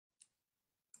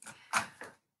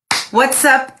What's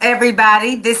up,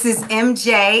 everybody? This is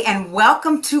MJ, and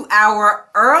welcome to our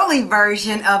early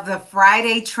version of the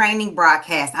Friday training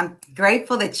broadcast. I'm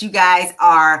grateful that you guys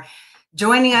are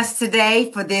joining us today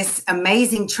for this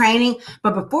amazing training.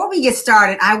 But before we get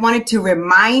started, I wanted to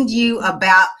remind you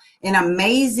about an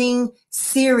amazing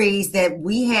series that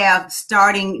we have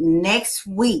starting next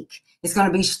week. It's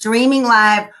going to be streaming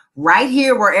live right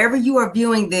here, wherever you are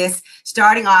viewing this,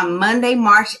 starting on Monday,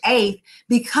 March 8th,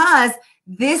 because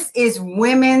this is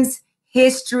Women's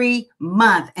History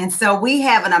Month. And so we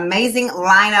have an amazing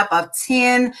lineup of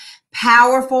 10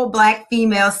 powerful Black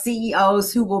female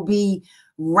CEOs who will be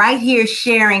right here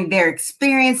sharing their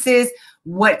experiences,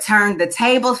 what turned the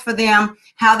tables for them,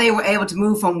 how they were able to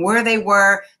move from where they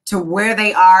were to where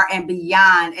they are and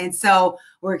beyond. And so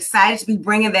we're excited to be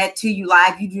bringing that to you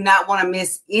live. You do not want to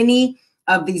miss any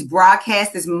of these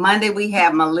broadcasts. This Monday, we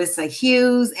have Melissa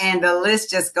Hughes, and the list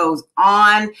just goes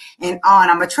on and on.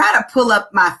 I'm going to try to pull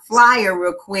up my flyer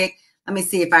real quick. Let me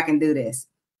see if I can do this.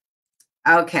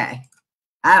 Okay.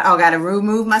 I got to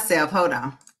remove myself. Hold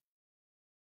on.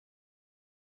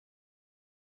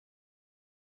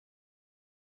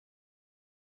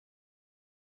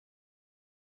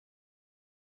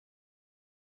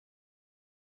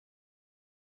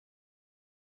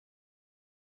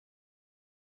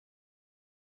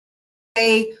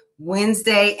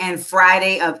 Wednesday and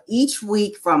Friday of each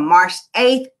week from March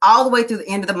 8th all the way through the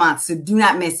end of the month. So do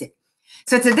not miss it.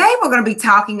 So today we're going to be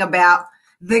talking about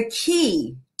the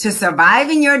key to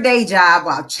surviving your day job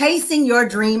while chasing your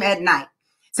dream at night.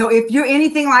 So if you're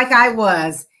anything like I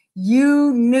was,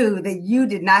 you knew that you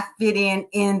did not fit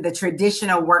in the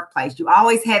traditional workplace. You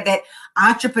always had that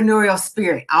entrepreneurial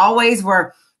spirit, always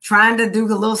were trying to do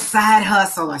a little side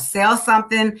hustle or sell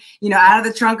something, out of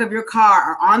the trunk of your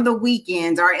car or on the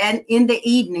weekends or in the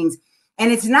evenings.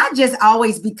 And it's not just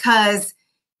always because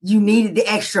you needed the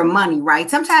extra money, right?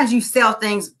 Sometimes you sell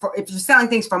things if you're selling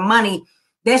things for money,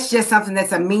 that's just something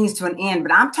that's a means to an end.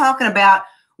 But I'm talking about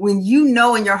when you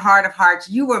know in your heart of hearts,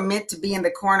 you were meant to be in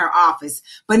the corner office,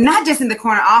 but not just in the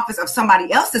corner office of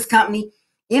somebody else's company,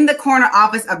 in the corner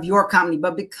office of your company.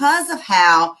 But because of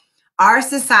how our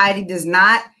society does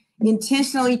not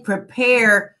intentionally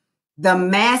prepare the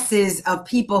masses of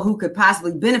people who could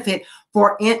possibly benefit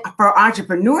for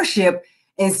entrepreneurship,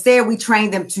 instead we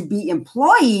train them to be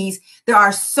employees. There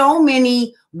are so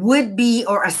many would-be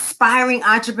or aspiring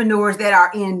entrepreneurs that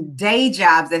are in day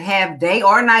jobs, that have day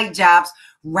or night jobs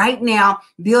right now,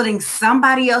 building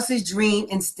somebody else's dream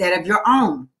instead of your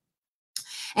own.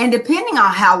 And depending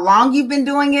on how long you've been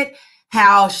doing it,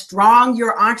 how strong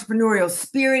your entrepreneurial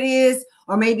spirit is,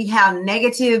 or maybe how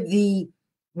negative the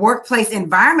workplace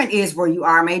environment is where you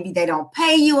are. Maybe they don't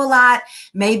pay you a lot.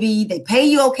 Maybe they pay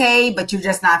you okay, but you're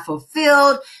just not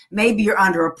fulfilled. Maybe you're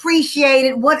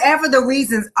underappreciated. Whatever the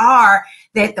reasons are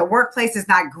that the workplace is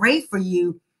not great for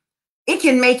you, it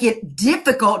can make it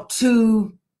difficult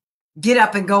to get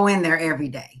up and go in there every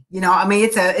day.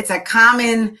 It's a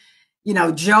common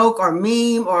joke or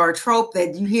meme or trope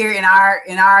that you hear in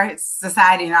our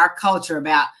society, in our culture,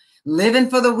 about living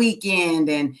for the weekend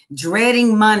and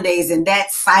dreading Mondays and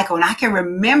that cycle. And I can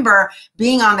remember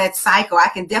being on that cycle. I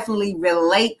can definitely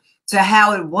relate to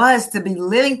how it was to be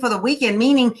living for the weekend,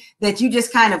 meaning that you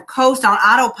just kind of coast on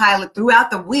autopilot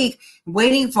throughout the week,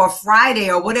 waiting for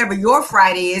Friday or whatever your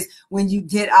Friday is when you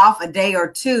get off a day or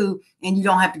two and you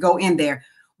don't have to go in there,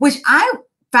 which I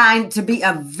find to be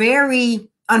a very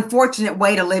unfortunate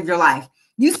way to live your life.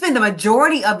 You spend the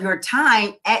majority of your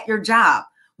time at your job.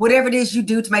 Whatever it is you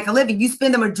do to make a living, you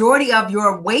spend the majority of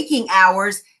your waking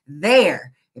hours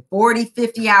there, 40,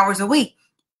 50 hours a week.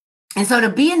 And so to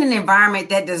be in an environment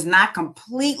that does not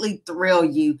completely thrill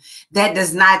you, that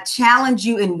does not challenge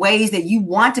you in ways that you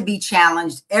want to be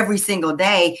challenged every single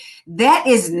day, that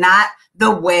is not the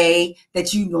way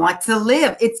that you want to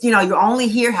live. It's, you're only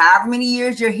here however many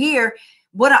years you're here.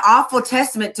 What an awful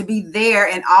testament to be there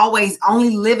and always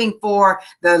only living for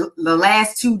the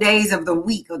last 2 days of the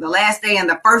week, or the last day and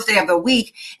the first day of the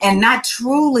week, and not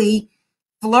truly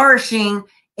flourishing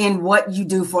in what you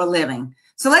do for a living.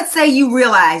 So let's say you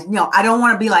realize, I don't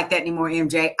want to be like that anymore,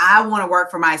 MJ. I want to work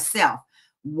for myself.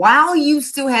 While you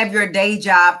still have your day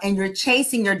job and you're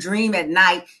chasing your dream at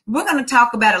night, we're going to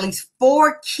talk about at least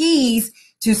 4 keys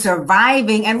to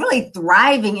surviving and really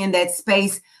thriving in that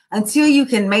space until you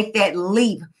can make that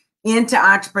leap into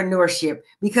entrepreneurship.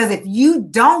 Because if you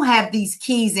don't have these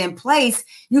keys in place,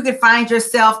 you could find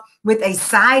yourself with a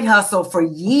side hustle for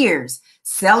years,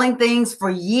 selling things for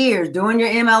years, doing your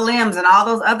MLMs and all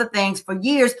those other things for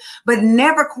years, but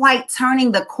never quite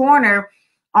turning the corner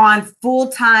on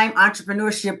full-time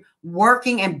entrepreneurship,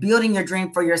 working and building your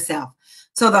dream for yourself.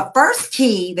 So the first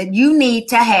key that you need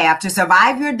to have to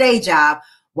survive your day job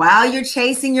while you're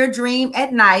chasing your dream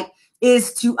at night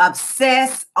is to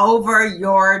obsess over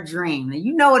your dream. Now,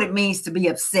 you know what it means to be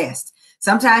obsessed.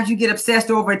 Sometimes you get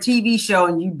obsessed over a TV show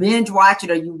and you binge watch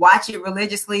it, or you watch it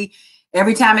religiously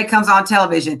every time it comes on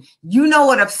television. You know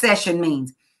what obsession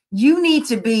means. You need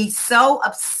to be so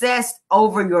obsessed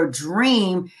over your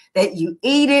dream that you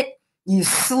eat it, you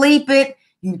sleep it,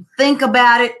 you think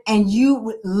about it, and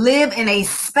you live in a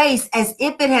space as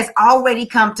if it has already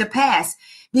come to pass.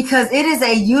 Because it is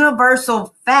a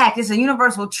universal fact, it's a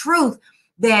universal truth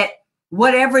that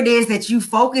whatever it is that you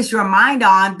focus your mind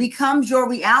on becomes your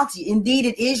reality. Indeed,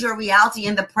 it is your reality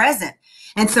in the present.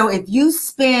 And so if you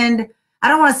spend, I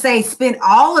don't want to say spend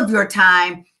all of your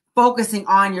time focusing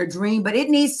on your dream, but it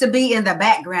needs to be in the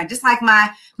background. Just like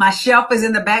my shelf is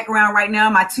in the background right now,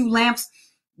 my 2 lamps,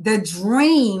 the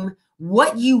dream,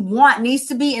 what you want needs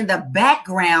to be in the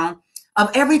background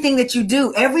of everything that you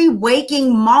do. Every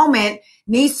waking moment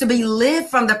needs to be lived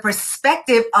from the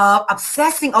perspective of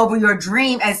obsessing over your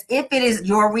dream as if it is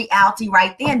your reality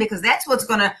right then, because that's what it's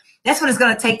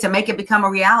going to take to make it become a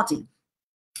reality.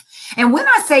 And when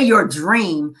I say your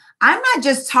dream, I'm not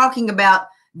just talking about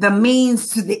the means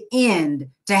to the end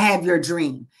to have your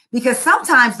dream, because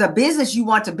sometimes the business you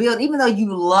want to build, even though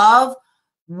you love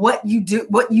what you do,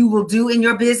 what you will do in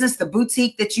your business, the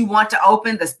boutique that you want to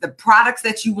open, the products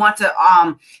that you want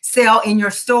to sell in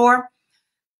your store,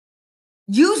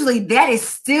 usually that is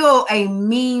still a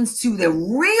means to the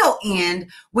real end,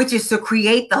 which is to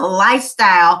create the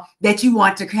lifestyle that you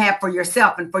want to have for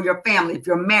yourself and for your family. If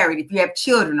you're married, if you have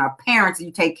children or parents that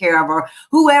you take care of, or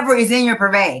whoever is in your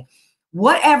purvey,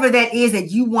 whatever that is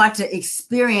that you want to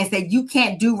experience that you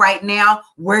can't do right now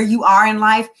where you are in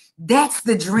life, that's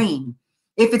the dream.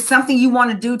 If it's something you want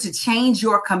to do to change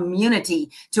your community,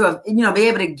 to be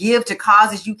able to give to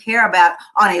causes you care about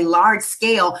on a large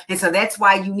scale, and so that's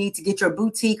why you need to get your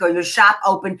boutique or your shop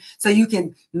open so you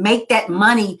can make that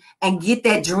money and get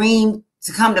that dream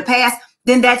to come to pass,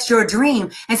 then that's your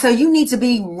dream. And so you need to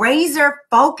be razor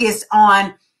focused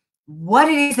on what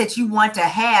it is that you want to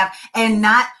have and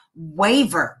not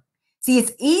waver. See,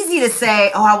 it's easy to say,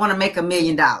 oh, I want to make $1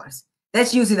 million.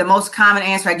 That's usually the most common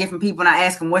answer I get from people when I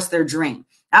ask them what's their dream.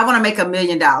 I want to make $1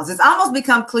 million. It's almost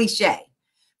become cliche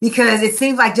because it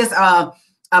seems like just a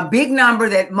big number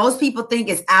that most people think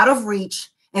is out of reach.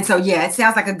 And so, yeah, it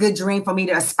sounds like a good dream for me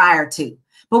to aspire to.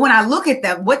 But when I look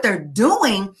at what they're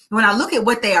doing, when I look at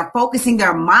what they are focusing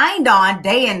their mind on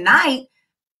day and night,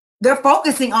 they're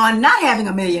focusing on not having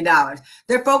 $1 million.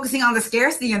 They're focusing on the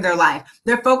scarcity in their life.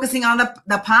 They're focusing on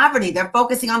the poverty. They're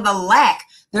focusing on the lack.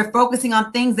 They're focusing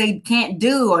on things they can't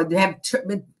do, or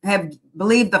have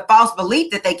believed the false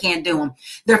belief that they can't do them.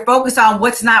 They're focused on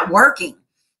what's not working.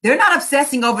 They're not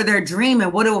obsessing over their dream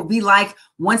and what it will be like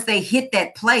once they hit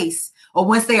that place or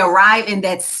once they arrive in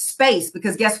that space.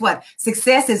 Because guess what?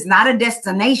 Success is not a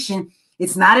destination.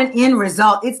 It's not an end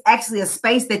result. It's actually a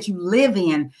space that you live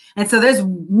in. And so there's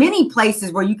many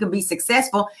places where you can be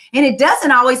successful. And it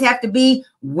doesn't always have to be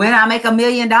when I make $1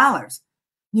 million.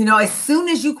 As soon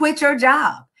as you quit your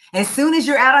job, as soon as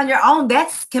you're out on your own,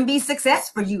 that can be success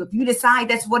for you if you decide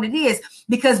that's what it is.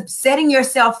 Because setting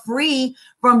yourself free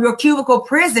from your cubicle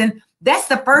prison, that's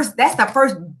the first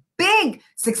big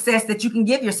success that you can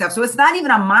give yourself. So it's not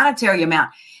even a monetary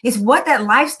amount. It's what that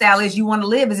lifestyle is you want to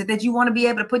live. Is it that you want to be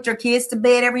able to put your kids to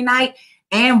bed every night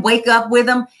and wake up with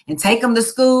them and take them to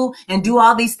school and do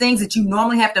all these things that you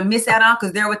normally have to miss out on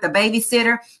because they're with the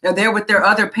babysitter, or they're with their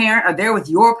other parent, or they're with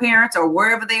your parents, or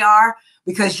wherever they are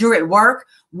because you're at work?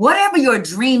 Whatever your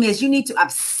dream is, you need to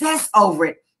obsess over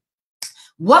it.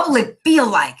 What will it feel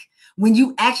like when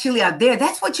you actually are there?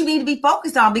 That's what you need to be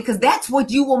focused on, because that's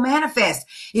what you will manifest.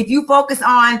 If you focus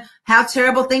on how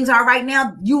terrible things are right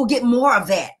now, you will get more of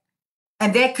that.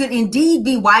 And that could indeed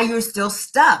be why you're still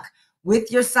stuck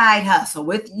with your side hustle,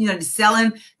 with,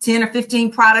 selling 10 or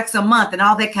 15 products a month and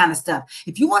all that kind of stuff.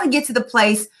 If you want to get to the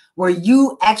place where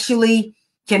you actually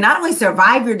can not only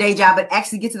survive your day job, but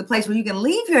actually get to the place where you can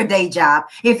leave your day job,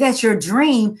 if that's your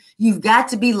dream, you've got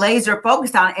to be laser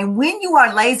focused on it. And when you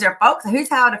are laser focused, here's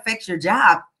how it affects your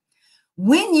job.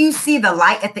 When you see the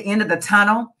light at the end of the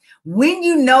tunnel, when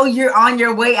you know you're on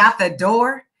your way out the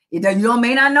door, you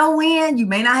may not know when, you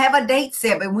may not have a date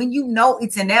set, but when you know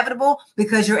it's inevitable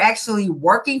because you're actually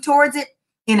working towards it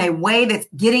in a way that's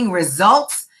getting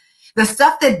results, the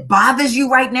stuff that bothers you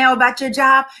right now about your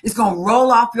job is going to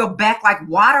roll off your back like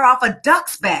water off a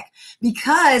duck's back.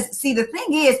 Because, see, the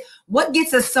thing is, what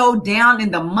gets us so down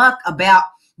in the muck about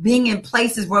being in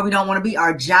places where we don't want to be,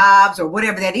 our jobs or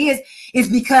whatever that is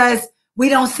because we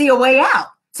don't see a way out.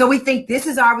 So we think this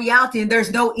is our reality and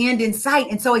there's no end in sight.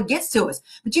 And so it gets to us.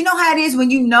 But you know how it is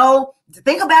when you know,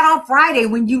 think about on Friday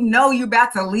when you know you're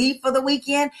about to leave for the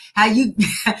weekend, how you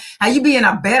be in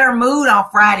a better mood on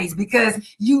Fridays because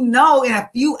you know in a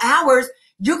few hours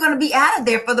you're going to be out of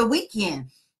there for the weekend.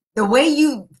 The way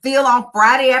you feel on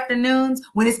Friday afternoons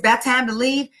when it's about time to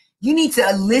leave, you need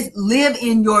to live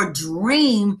in your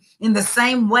dream in the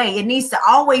same way. It needs to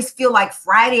always feel like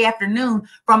Friday afternoon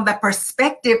from the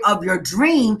perspective of your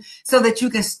dream so that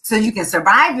you can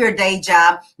survive your day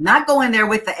job, not go in there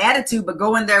with the attitude, but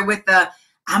go in there with the,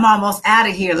 I'm almost out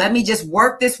of here. Let me just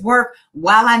work this work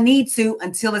while I need to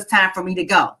until it's time for me to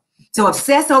go. So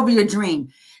obsess over your dream.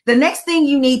 The next thing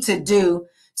you need to do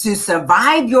to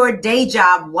survive your day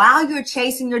job while you're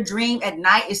chasing your dream at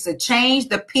night is to change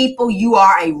the people you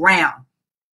are around.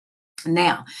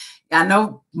 Now, I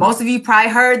know most of you probably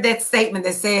heard that statement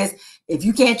that says, if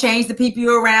you can't change the people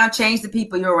you're around, change the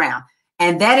people you're around.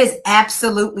 And that is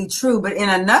absolutely true. But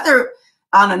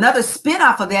on another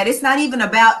spin-off of that, it's not even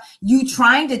about you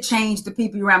trying to change the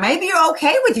people you're around. Maybe you're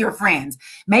okay with your friends.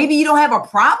 Maybe you don't have a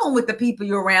problem with the people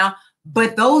you're around,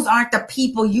 but those aren't the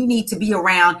people you need to be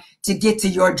around to get to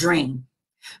your dream.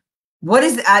 What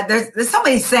is there's so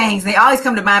many sayings, they always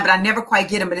come to mind, but I never quite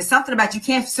get them. But it's something about you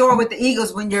can't soar with the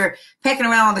eagles when you're pecking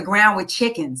around on the ground with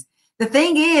chickens. The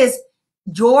thing is,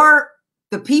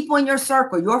 the people in your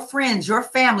circle, your friends, your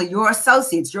family, your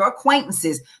associates, your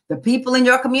acquaintances, the people in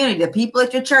your community, the people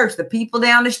at your church, the people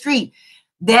down the street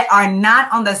that are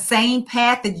not on the same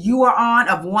path that you are on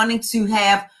of wanting to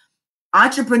have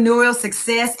entrepreneurial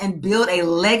success and build a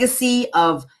legacy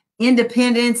of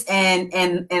independence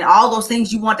and all those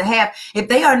things you want to have. If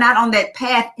they are not on that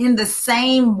path in the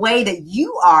same way that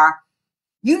you are,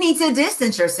 you need to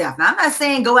distance yourself. Now, I'm not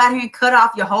saying go out here and cut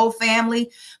off your whole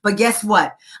family, but guess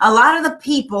what? A lot of the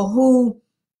people who,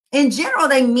 in general,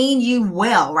 they mean you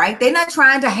well, right? They're not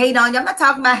trying to hate on you. I'm not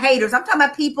talking about haters. I'm talking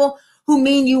about people who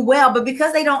mean you well, but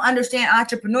because they don't understand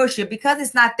entrepreneurship, because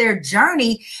it's not their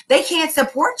journey, they can't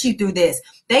support you through this.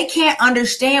 They can't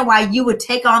understand why you would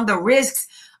take on the risks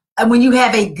when you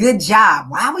have a good job.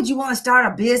 Why would you want to start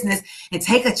a business and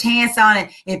take a chance on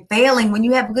it and failing when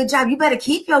you have a good job? You better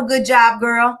keep your good job,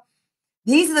 girl.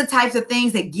 These are the types of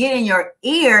things that get in your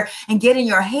ear and get in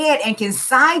your head and can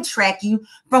sidetrack you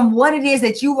from what it is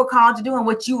that you were called to do and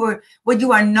what you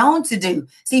are known to do.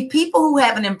 See, people who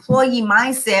have an employee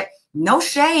mindset, no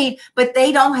shade, but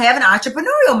they don't have an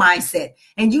entrepreneurial mindset.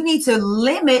 And you need to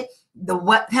limit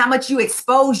how much you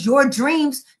expose your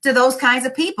dreams to those kinds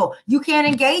of people. You can't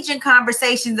engage in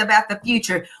conversations about the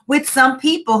future with some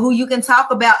people who you can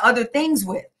talk about other things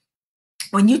with.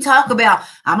 When you talk about,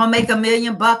 I'm going to make $1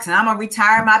 million and I'm going to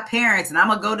retire my parents and I'm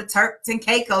going to go to Turks and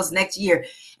Caicos next year,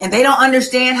 and they don't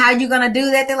understand how you're going to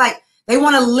do that. They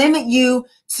want to limit you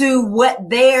to what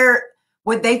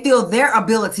they feel their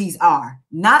abilities are,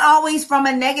 not always from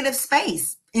a negative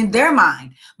space in their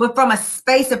mind, but from a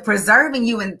space of preserving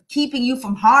you and keeping you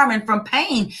from harm and from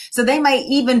pain. So they may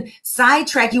even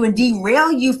sidetrack you and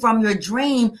derail you from your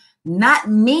dream, not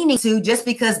meaning to, just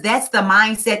because that's the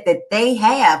mindset that they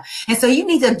have. And so you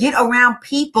need to get around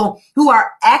people who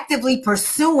are actively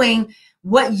pursuing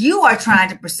what you are trying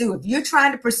to pursue. If you're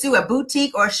trying to pursue a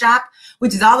boutique or a shop,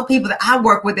 which is all the people that I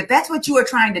work with, if that's what you are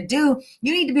trying to do,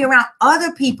 you need to be around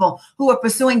other people who are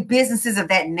pursuing businesses of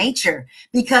that nature.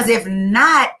 Because if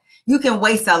not, you can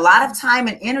waste a lot of time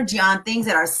and energy on things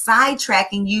that are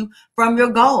sidetracking you from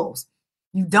your goals.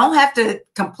 You don't have to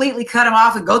completely cut them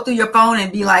off and go through your phone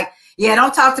and be like, yeah,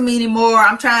 don't talk to me anymore.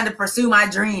 I'm trying to pursue my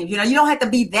dreams. You don't have to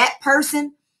be that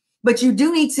person, but you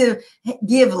do need to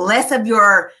give less of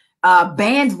your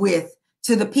bandwidth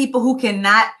to the people who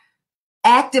cannot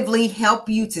actively help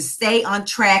you to stay on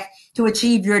track to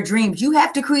achieve your dreams. You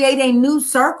have to create a new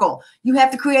circle. You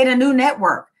have to create a new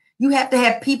network. You have to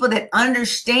have people that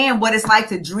understand what it's like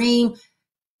to dream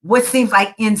what seems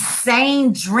like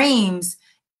insane dreams,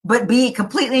 but be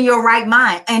completely in your right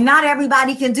mind. And not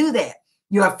everybody can do that.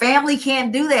 Your family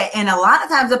can't do that. And a lot of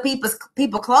times the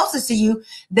people closest to you,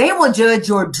 they will judge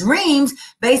your dreams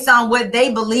based on what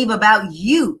they believe about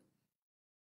you.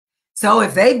 So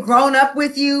if they've grown up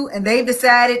with you and they've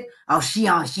decided, oh, she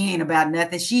ain't about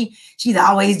nothing. She's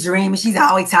always dreaming. She's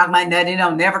always talking about nothing.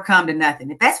 It'll never come to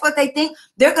nothing. If that's what they think,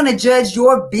 they're going to judge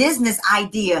your business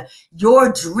idea,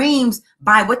 your dreams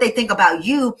by what they think about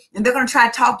you. And they're going to try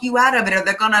to talk you out of it, or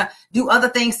they're going to do other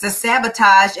things to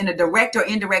sabotage in a direct or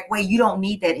indirect way. You don't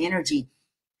need that energy.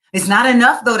 It's not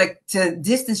enough, though, to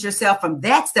distance yourself from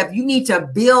that stuff. You need to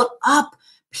build up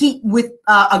with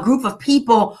a group of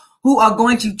people who are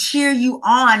going to cheer you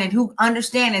on and who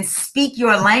understand and speak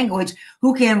your language,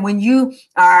 who can, when you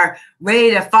are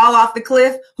ready to fall off the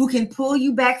cliff, who can pull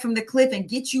you back from the cliff and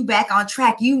get you back on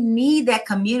track. You need that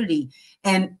community.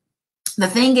 And the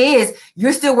thing is,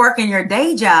 you're still working your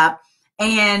day job,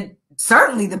 and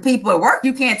certainly the people at work,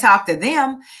 you can't talk to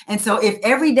them. And so if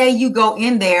every day you go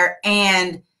in there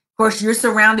and of course, you're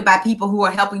surrounded by people who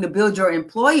are helping to build your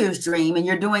employer's dream and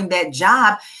you're doing that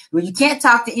job, well, you can't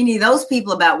talk to any of those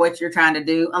people about what you're trying to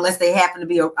do unless they happen to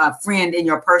be a friend in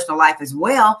your personal life as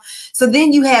well. So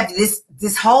then you have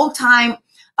this whole time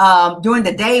during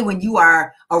the day when you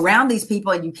are around these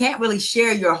people and you can't really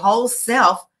share your whole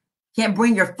self, can't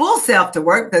bring your full self to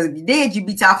work, because if you did, you'd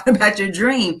be talking about your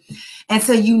dream. And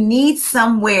so you need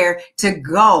somewhere to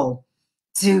go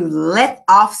to let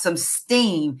off some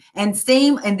steam. And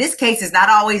steam in this case is not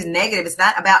always negative. It's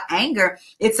not about anger.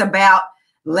 It's about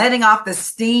letting off the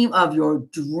steam of your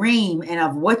dream and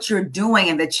of what you're doing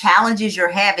and the challenges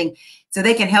you're having so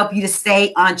they can help you to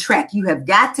stay on track. You have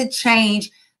got to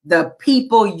change the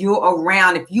people you're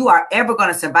around. If you are ever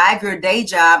going to survive your day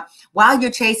job while you're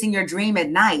chasing your dream at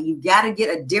night, you've got to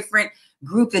get a different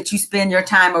group that you spend your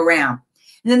time around.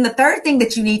 And then the third thing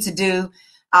that you need to do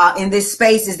in this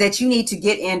space is that you need to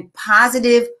get in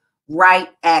positive right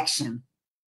action.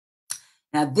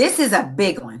 Now, this is a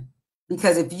big one,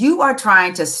 because if you are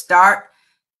trying to start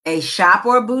a shop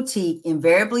or a boutique,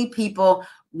 invariably people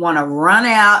want to run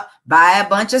out, buy a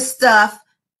bunch of stuff,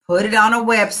 put it on a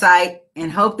website, and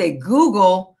hope that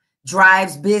Google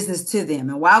drives business to them.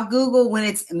 And while Google, when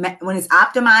it's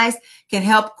optimized, can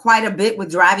help quite a bit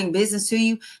with driving business to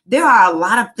you, there are a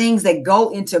lot of things that go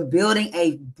into building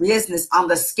a business on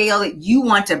the scale that you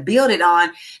want to build it on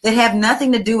that have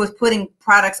nothing to do with putting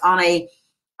products on a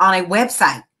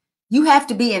website. You have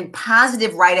to be in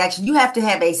positive right action. You have to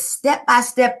have a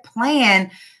step-by-step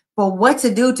plan for what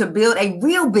to do to build a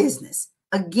real business.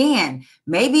 Again,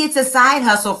 maybe it's a side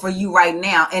hustle for you right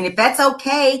now. And if that's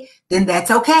okay, then that's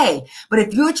okay. But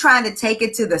if you're trying to take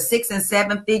it to the 6- and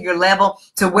 7-figure level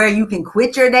to where you can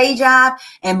quit your day job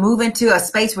and move into a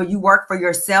space where you work for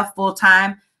yourself full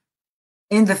time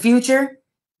in the future,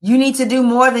 you need to do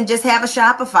more than just have a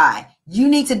Shopify. You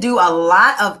need to do a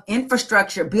lot of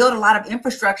infrastructure, build a lot of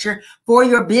infrastructure for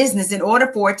your business in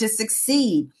order for it to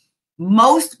succeed.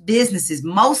 Most businesses,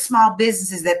 most small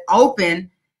businesses that open,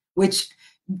 which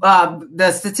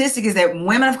the statistic is that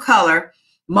women of color,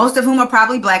 most of whom are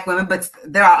probably Black women, but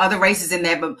there are other races in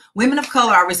there, but women of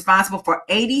color are responsible for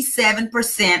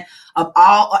 87% of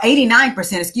all, or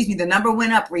 89%, excuse me, the number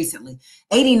went up recently.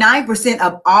 89%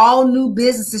 of all new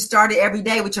businesses started every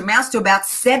day, which amounts to about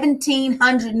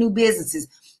 1,700 new businesses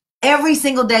every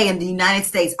single day in the United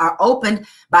States are opened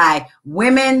by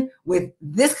women with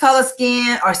this color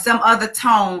skin or some other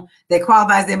tone that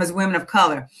qualifies them as women of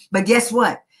color. But guess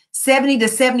what? 70 to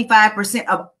 75%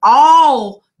 of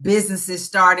all businesses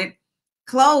started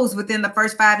closed within the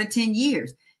first 5 to 10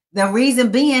 years. The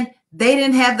reason being, they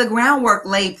didn't have the groundwork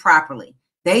laid properly.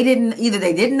 They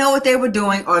didn't know what they were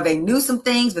doing, or they knew some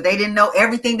things, but they didn't know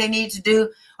everything they needed to do,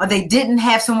 or they didn't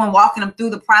have someone walking them through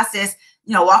the process,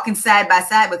 walking side by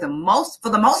side with them. For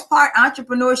the most part,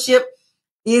 entrepreneurship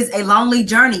is a lonely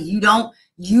journey. You don't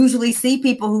usually see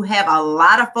people who have a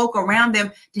lot of folk around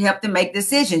them to help them make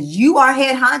decisions. You are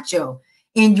head honcho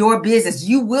in your business.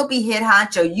 You will be head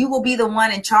honcho. You will be the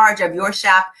one in charge of your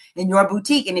shop and your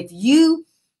boutique. And if you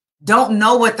don't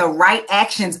know what the right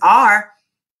actions are,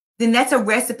 then that's a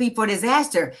recipe for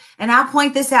disaster. And I'll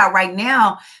point this out right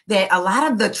now, that a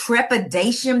lot of the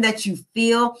trepidation that you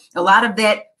feel, a lot of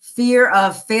that fear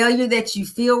of failure that you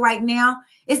feel right now,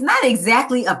 it's not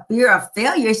exactly a fear of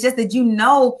failure. It's just that you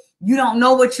don't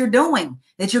know what you're doing,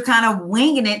 that you're kind of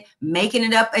winging it, making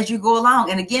it up as you go along.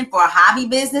 And again, for a hobby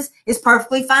business, it's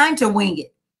perfectly fine to wing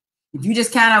it. If you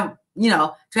just kind of,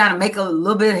 trying to make a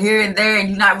little bit here and there, and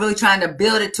you're not really trying to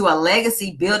build it to a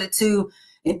legacy, build it to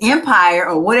an empire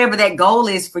or whatever that goal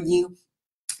is for you,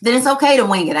 then it's okay to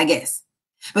wing it, I guess.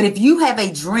 But if you have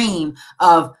a dream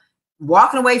of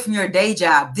walking away from your day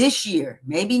job this year,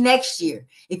 maybe next year,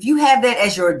 if you have that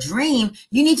as your dream,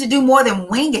 you need to do more than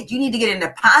wing it. You need to get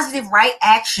into positive right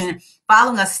action,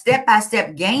 following a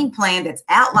step-by-step game plan that's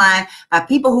outlined by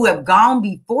people who have gone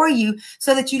before you,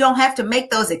 so that you don't have to make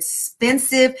those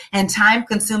expensive and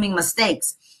time-consuming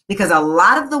mistakes. Because a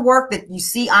lot of the work that you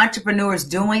see entrepreneurs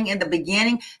doing in the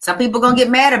beginning, some people are going to get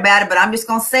mad about it, but I'm just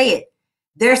going to say it.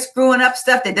 They're screwing up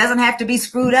stuff that doesn't have to be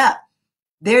screwed up.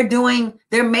 They're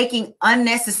making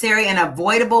unnecessary and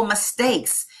avoidable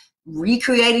mistakes,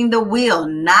 recreating the wheel,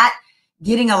 not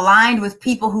getting aligned with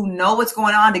people who know what's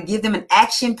going on to give them an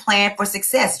action plan for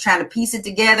success, trying to piece it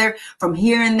together from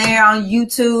here and there on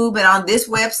YouTube and on this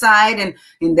website and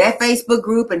in that Facebook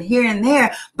group and here and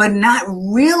there, but not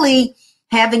really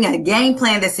having a game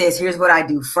plan that says, here's what I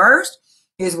do first,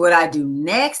 here's what I do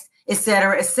next, et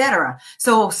cetera, et cetera.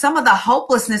 So some of the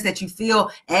hopelessness that you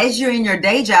feel as you're in your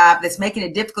day job that's making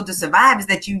it difficult to survive is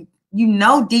that you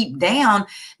know deep down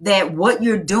that what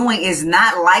you're doing is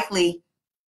not likely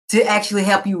to actually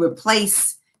help you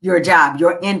replace your job,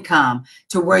 your income,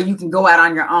 to where you can go out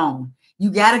on your own. You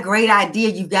got a great idea.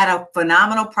 You've got a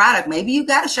phenomenal product. Maybe you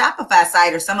got a Shopify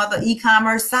site or some other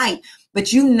e-commerce site,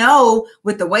 but you know,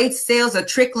 with the way sales are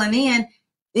trickling in,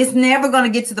 it's never going to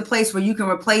get to the place where you can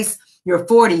replace your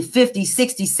 $40, $50,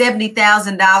 $60,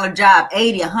 $70,000 job,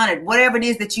 80, 100, whatever it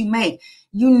is that you make.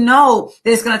 You know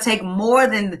that it's going to take more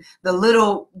than the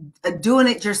little doing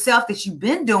it yourself that you've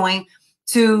been doing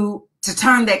to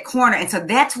turn that corner. And so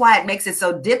that's why it makes it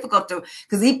so difficult to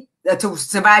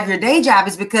survive your day job,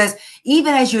 is because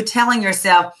even as you're telling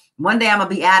yourself, one day I'm going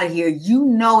to be out of here, you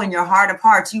know, in your heart of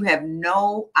hearts, you have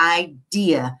no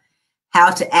idea how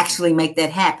to actually make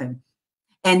that happen.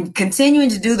 And continuing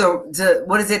to do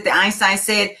what is it that Einstein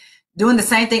said, doing the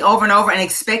same thing over and over and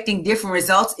expecting different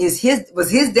results was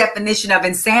his definition of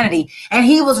insanity. And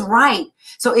he was right.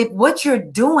 So if what you're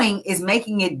doing is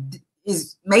making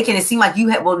it seem like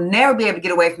you will never be able to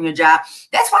get away from your job,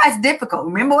 that's why it's difficult.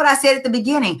 Remember what I said at the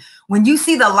beginning. When you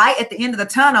see the light at the end of the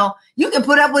tunnel, you can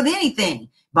put up with anything.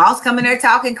 Boss come in there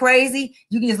talking crazy,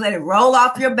 you can just let it roll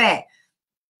off your back.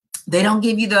 They don't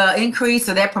give you the increase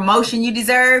or that promotion you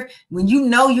deserve. When you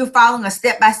know you're following a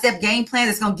step-by-step game plan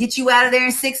that's going to get you out of there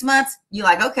in 6 months, you're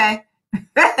like, okay.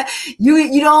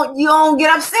 you don't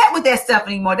get upset with that stuff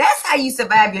anymore. That's how you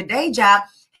survive your day job,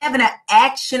 having an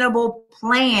actionable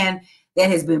plan that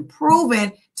has been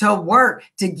proven to work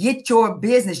to get your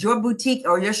business, your boutique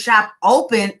or your shop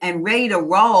open and ready to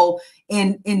roll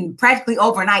in practically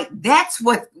overnight. That's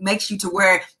what makes you to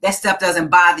where that stuff doesn't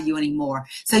bother you anymore.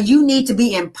 So you need to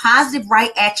be in positive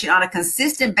right action on a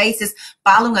consistent basis,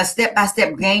 following a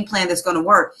step-by-step game plan that's going to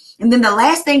work. And then the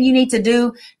last thing you need to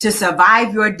do to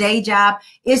survive your day job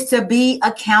is to be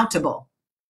accountable.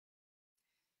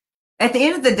 At the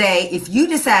end of the day, if you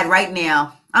decide right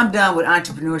now, I'm done with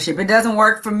entrepreneurship, it doesn't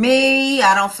work for me,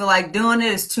 I don't feel like doing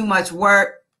it, it's too much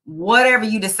work, whatever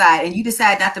you decide, and you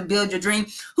decide not to build your dream,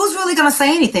 who's really going to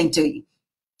say anything to you?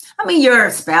 I mean, your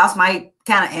spouse might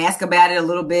kind of ask about it a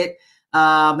little bit.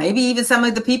 Maybe even some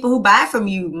of the people who buy from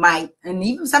you might, and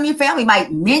even some of your family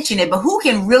might mention it, but who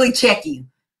can really check you?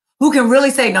 Who can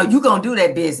really say, no, you're going to do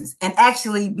that business and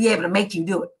actually be able to make you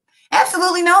do it?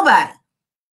 Absolutely nobody.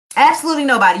 Absolutely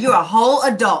nobody. You're a whole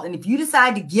adult. And if you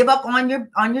decide to give up on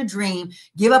your dream,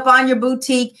 give up on your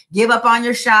boutique, give up on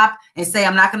your shop and say,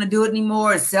 I'm not going to do it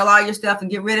anymore and sell all your stuff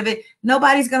and get rid of it,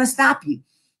 nobody's going to stop you.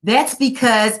 That's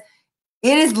because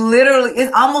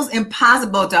it's almost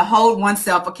impossible to hold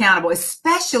oneself accountable,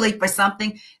 especially for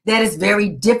something that is very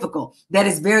difficult, that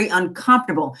is very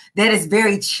uncomfortable, that is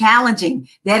very challenging,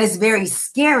 that is very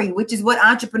scary, which is what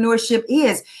entrepreneurship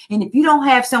is. And if you don't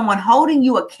have someone holding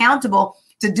you accountable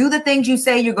to do the things you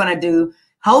say you're going to do,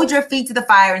 hold your feet to the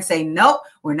fire and say, nope,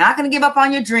 we're not going to give up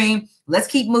on your dream. Let's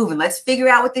keep moving. Let's figure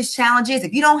out what this challenge is.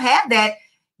 If you don't have that,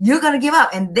 you're going to give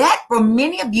up. And that, for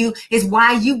many of you, is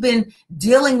why you've been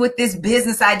dealing with this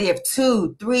business idea of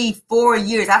 2, 3, 4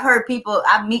 years. I've heard people,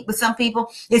 I meet with some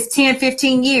people, it's 10,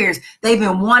 15 years. They've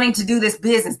been wanting to do this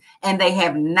business and they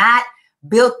have not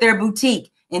built their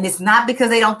boutique. And it's not because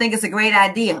they don't think it's a great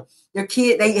idea. Their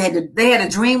kid, they had a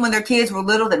dream when their kids were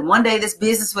little that one day this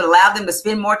business would allow them to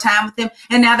spend more time with them.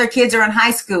 And now their kids are in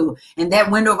high school and that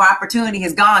window of opportunity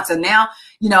has gone. So now,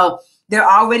 they're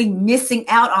already missing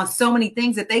out on so many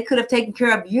things that they could have taken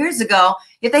care of years ago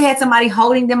if they had somebody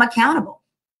holding them accountable.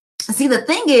 See, the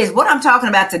thing is, what I'm talking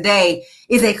about today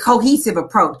is a cohesive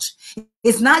approach.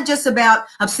 It's not just about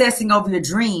obsessing over your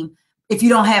dream if you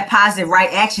don't have positive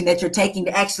right action that you're taking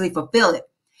to actually fulfill it.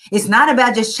 It's not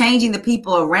about just changing the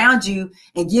people around you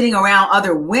and getting around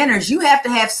other winners. You have to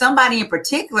have somebody in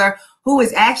particular who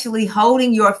is actually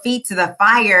holding your feet to the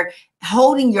fire,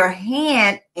 holding your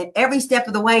hand at every step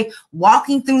of the way,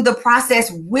 walking through the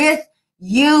process with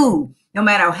you. No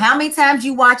matter how many times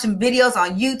you watch them videos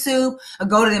on YouTube or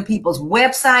go to them people's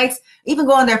websites, even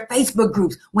go on their Facebook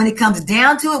groups. When it comes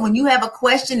down to it, when you have a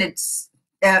question, it's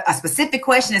a specific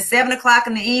question at 7 o'clock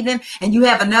in the evening, and you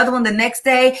have another one the next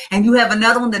day, and you have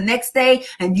another one the next day,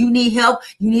 and you need help,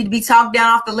 you need to be talked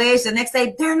down off the ledge the next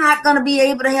day, they're not going to be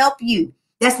able to help you.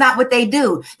 That's not what they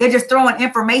do. They're just throwing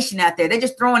information out there. They're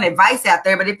just throwing advice out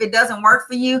there. But if it doesn't work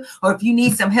for you, or if you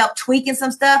need some help tweaking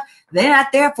some stuff, they're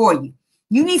not there for you.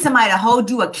 You need somebody to hold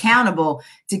you accountable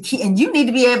to keep, and you need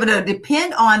to be able to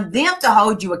depend on them to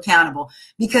hold you accountable.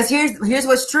 Because here's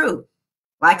what's true.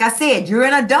 Like I said, you're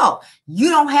an adult. You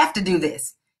don't have to do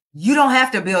this. You don't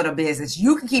have to build a business.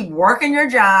 You can keep working your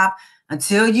job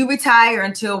until you retire,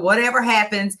 until whatever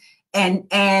happens. And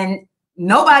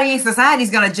nobody in society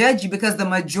is going to judge you, because the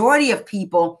majority of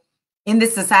people in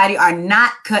this society are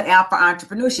not cut out for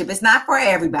entrepreneurship. It's not for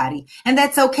everybody, and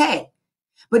that's okay.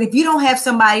 But if you don't have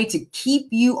somebody to keep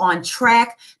you on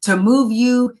track, to move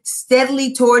you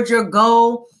steadily towards your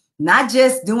goal, not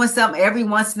just doing something every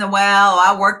once in a while,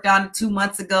 I worked on it 2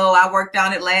 months ago, I worked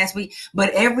on it last week,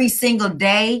 but every single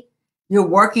day you're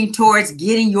working towards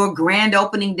getting your grand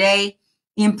opening day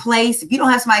in place. If you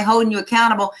don't have somebody holding you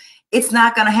accountable, it's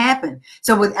not going to happen.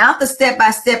 So without the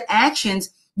step-by-step actions,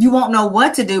 you won't know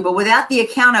what to do. But without the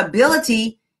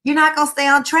accountability, you're not going to stay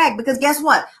on track, because guess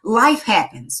what? Life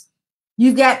happens.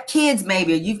 You've got kids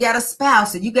maybe, or you've got a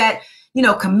spouse, or you got,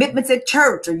 commitments at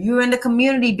church, or you're in the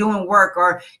community doing work,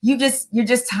 or you're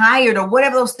just tired, or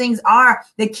whatever those things are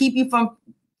that keep you from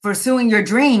pursuing your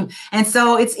dream. And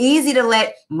so it's easy to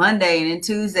let Monday and then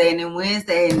Tuesday and then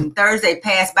Wednesday and Thursday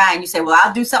pass by, and you say, well,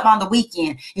 I'll do something on the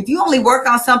weekend. If you only work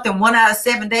on something 1 out of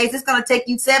 7 days, it's going to take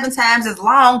you 7 times as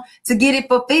long to get it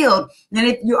fulfilled. And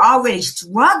if you're already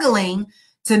struggling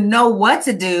to know what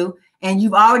to do, and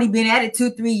you've already been at it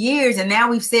 2-3 years, and now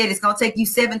we've said it's going to take you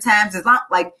 7 times as long,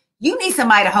 like, you need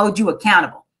somebody to hold you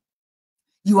accountable.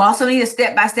 You also need a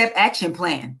step-by-step action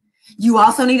plan. You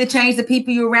also need to change the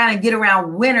people you're around and get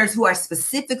around winners who are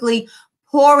specifically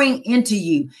pouring into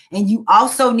you. And you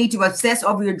also need to obsess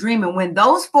over your dream. And when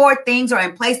those 4 things are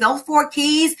in place, those 4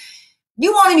 keys,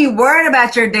 you won't even be worried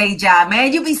about your day job,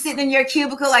 man. You'll be sitting in your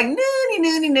cubicle like, no.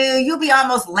 You'll be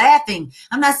almost laughing.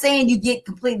 I'm not saying you get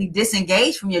completely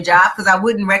disengaged from your job, because I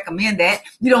wouldn't recommend that.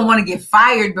 You don't want to get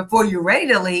fired before you're ready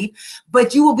to leave,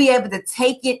 but you will be able to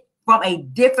take it from a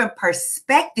different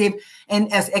perspective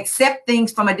and accept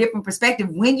things from a different perspective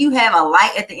when you have a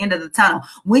light at the end of the tunnel,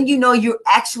 when you know you're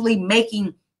actually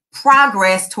making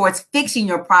progress towards fixing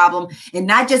your problem, and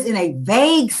not just in a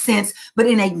vague sense, but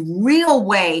in a real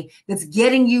way that's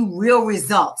getting you real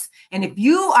results. And if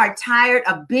you are tired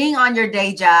of being on your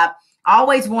day job,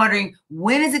 always wondering,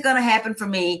 when is it going to happen for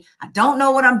me? I don't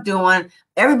know what I'm doing.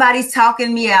 Everybody's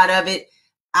talking me out of it.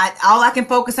 All I can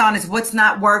focus on is what's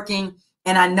not working,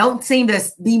 and I don't seem to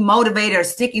be motivated or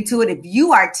sticking to it. If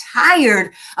you are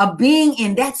tired of being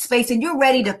in that space and you're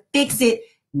ready to fix it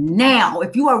now,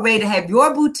 if you are ready to have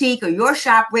your boutique or your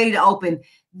shop ready to open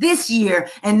this year,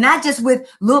 and not just with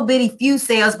little bitty few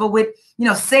sales, but with,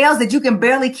 sales that you can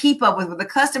barely keep up with, where the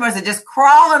customers are just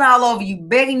crawling all over you,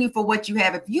 begging you for what you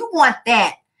have. If you want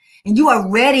that, and you are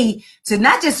ready to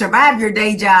not just survive your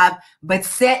day job, but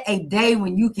set a day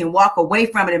when you can walk away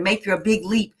from it and make your big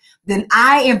leap, then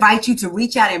I invite you to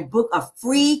reach out and book a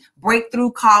free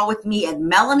breakthrough call with me at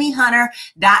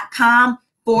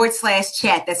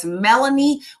MelanieHunter.com/chat. That's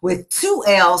Melanie with 2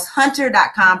 L's,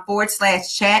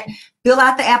 hunter.com/chat. Fill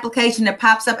out the application that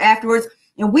pops up afterwards,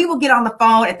 and we will get on the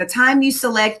phone at the time you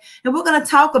select, and we're going to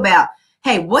talk about,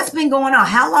 hey, what's been going on?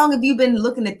 How long have you been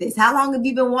looking at this? How long have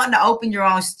you been wanting to open your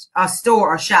own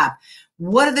store or shop?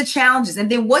 What are the challenges? And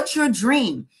then what's your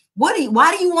dream? Why do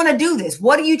you want to do this?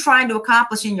 What are you trying to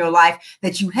accomplish in your life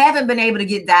that you haven't been able to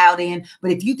get dialed in?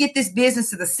 But if you get this business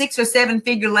to the 6 or 7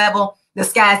 figure level, the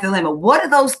sky's the limit. What are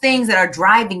those things that are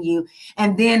driving you?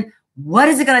 And then what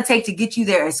is it going to take to get you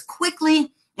there as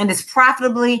quickly and as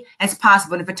profitably as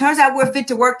possible? And if it turns out we're fit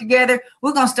to work together,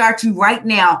 we're going to start you right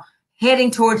now,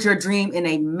 heading towards your dream in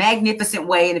a magnificent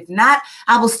way. And if not,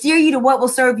 I will steer you to what will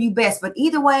serve you best. But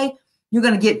either way, you're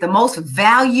going to get the most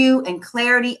value and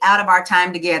clarity out of our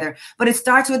time together. But it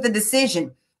starts with the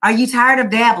decision. Are you tired of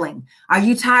dabbling? Are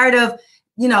you tired of,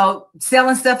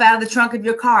 selling stuff out of the trunk of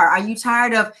your car? Are you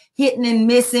tired of hitting and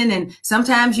missing? And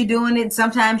sometimes you're doing it,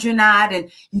 sometimes you're not,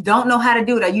 and you don't know how to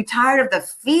do it. Are you tired of the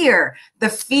fear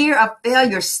of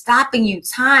failure stopping you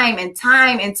time and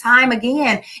time and time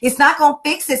again? It's not going to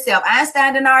fix itself.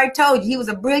 Einstein didn't already told you. He was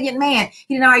a brilliant man.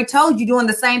 He didn't already told you doing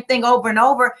the same thing over and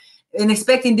over and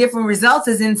expecting different results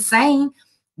is insane.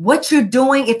 What you're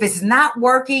doing, if it's not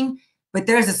working, but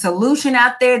there's a solution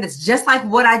out there that's just like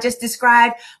what I just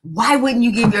described, why wouldn't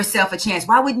you give yourself a chance?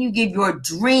 Why wouldn't you give your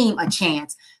dream a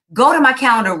chance? Go to my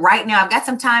calendar right now. I've got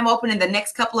some time open in the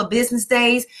next couple of business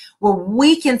days where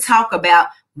we can talk about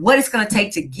what it's going to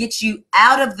take to get you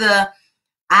out of the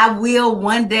I will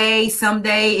one day,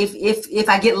 someday, if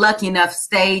I get lucky enough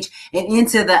stage, and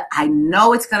into the I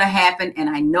know it's going to happen, and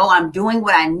I know I'm doing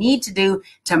what I need to do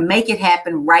to make it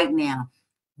happen right now.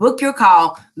 Book your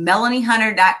call,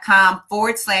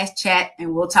 MelanieHunter.com/chat,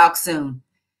 and we'll talk soon.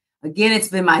 Again, it's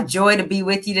been my joy to be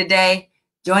with you today.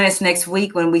 Join us next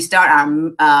week when we start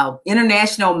our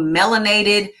International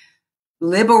Melanated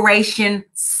Liberation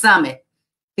Summit,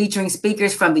 featuring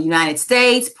speakers from the United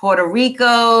States, Puerto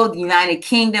Rico, the United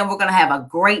Kingdom. We're going to have a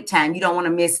great time. You don't want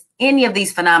to miss any of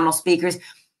these phenomenal speakers.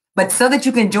 But so that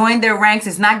you can join their ranks,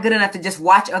 it's not good enough to just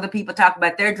watch other people talk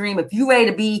about their dream. If you're ready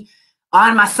to be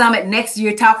on my summit next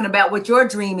year talking about what your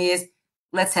dream is,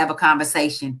 let's have a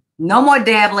conversation. No more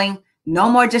dabbling. No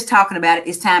more just talking about it.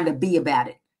 It's time to be about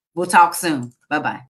it. We'll talk soon. Bye-bye.